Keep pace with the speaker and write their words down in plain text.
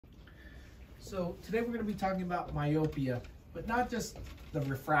So today we're going to be talking about myopia, but not just the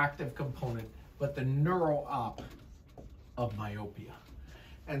refractive component, but the neuro-op of myopia.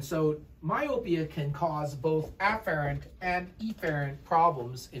 And so myopia can cause both afferent and efferent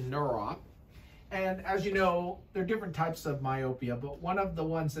problems in neuro-op. And as you know, there are different types of myopia, but one of the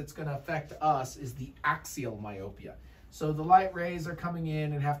ones that's going to affect us is the axial myopia. So the light rays are coming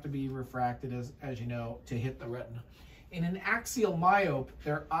in and have to be refracted, as you know, to hit the retina. In an axial myope,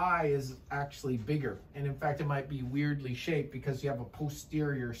 their eye is actually bigger. And in fact, it might be weirdly shaped because you have a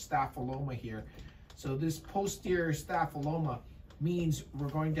posterior staphyloma here. So this posterior staphyloma means we're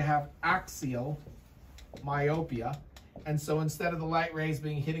going to have axial myopia. And so instead of the light rays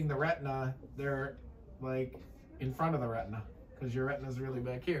being hitting the retina, they're like in front of the retina because your retina is really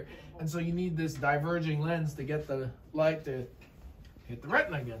back here. And so you need this diverging lens to get the light to hit the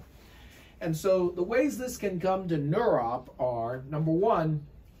retina again. And so the ways this can come to neuro-op are, number one,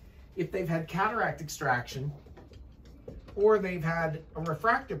 if they've had cataract extraction or they've had a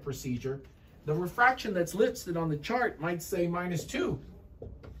refractive procedure, the refraction that's listed on the chart might say -2,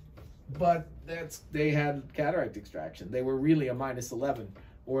 but they had cataract extraction. They were really a -11,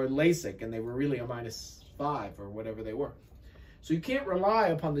 or LASIK, and they were really a -5 or whatever they were. So you can't rely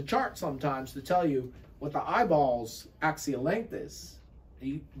upon the chart sometimes to tell you what the eyeball's axial length is.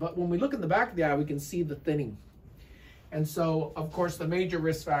 But when we look in the back of the eye, we can see the thinning. And so, of course, the major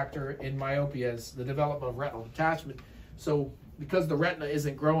risk factor in myopia is the development of retinal detachment. So because the retina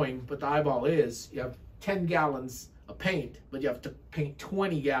isn't growing, but the eyeball is, you have 10 gallons of paint, but you have to paint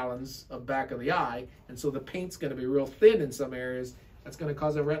 20 gallons of back of the eye. And so the paint's going to be real thin in some areas. That's going to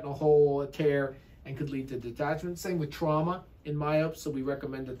cause a retinal hole, a tear, and could lead to detachment. Same with trauma in myopes, so we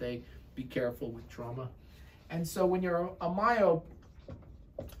recommend that they be careful with trauma. And so when you're a myope,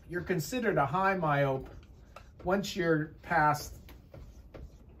 you're considered a high myope once you're past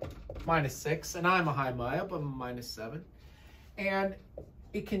 -6, and I'm a high myope, I'm a -7. And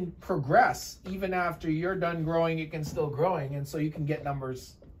it can progress even after you're done growing, it can still growing. And so you can get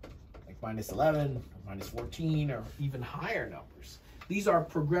numbers like -11, -14, or even higher numbers. These are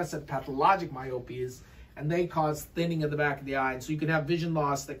progressive pathologic myopias, and they cause thinning of the back of the eye. And so you can have vision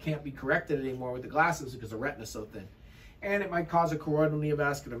loss that can't be corrected anymore with the glasses because the retina is so thin. And it might cause a choroidal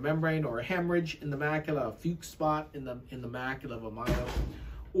neovascular membrane or a hemorrhage in the macula, a Fuchs spot in the macula of a myope.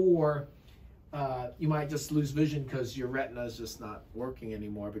 Or you might just lose vision because your retina is just not working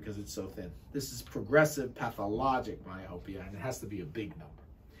anymore because it's so thin. This is progressive pathologic myopia, and it has to be a big number.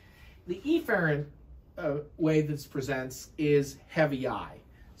 The efferent way this presents is heavy eye.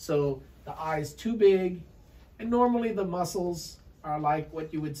 So the eye is too big, and normally the muscles are like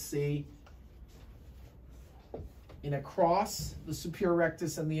what you would see in a cross. The superior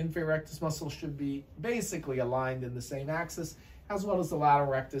rectus and the inferior rectus muscles should be basically aligned in the same axis, as well as the lateral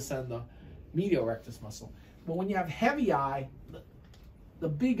rectus and the medial rectus muscle. But when you have heavy eye, the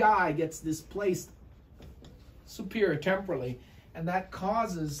big eye gets displaced superior temporally, and that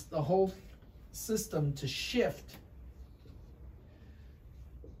causes the whole system to shift.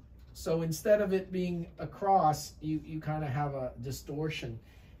 So instead of it being across, you kind of have a distortion.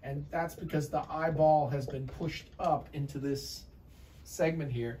 And that's because the eyeball has been pushed up into this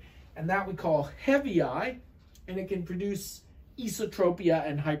segment here. And that we call heavy eye, and it can produce esotropia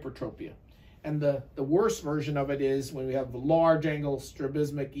and hypertropia. And the worst version of it is when we have large angle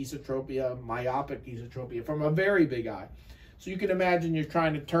strabismic esotropia, myopic esotropia from a very big eye. So you can imagine you're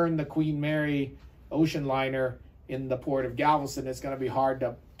trying to turn the Queen Mary ocean liner in the port of Galveston. It's going to be hard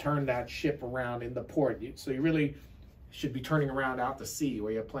to turn that ship around in the port. So you really should be turning around out to sea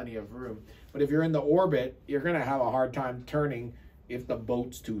where you have plenty of room. But if you're in the orbit, you're going to have a hard time turning if the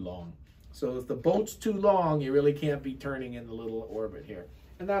boat's too long. So if the boat's too long, you really can't be turning in the little orbit here.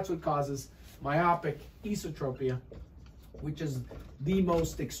 And that's what causes myopic esotropia, which is the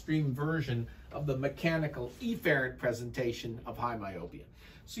most extreme version of the mechanical efferent presentation of high myopia.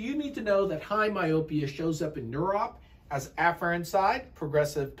 So you need to know that high myopia shows up in neuro-op as afferent side,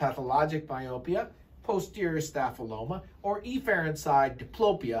 progressive pathologic myopia, posterior staphyloma, or efferent side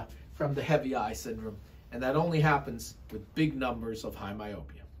diplopia from the heavy eye syndrome. And that only happens with big numbers of high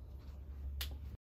myopia.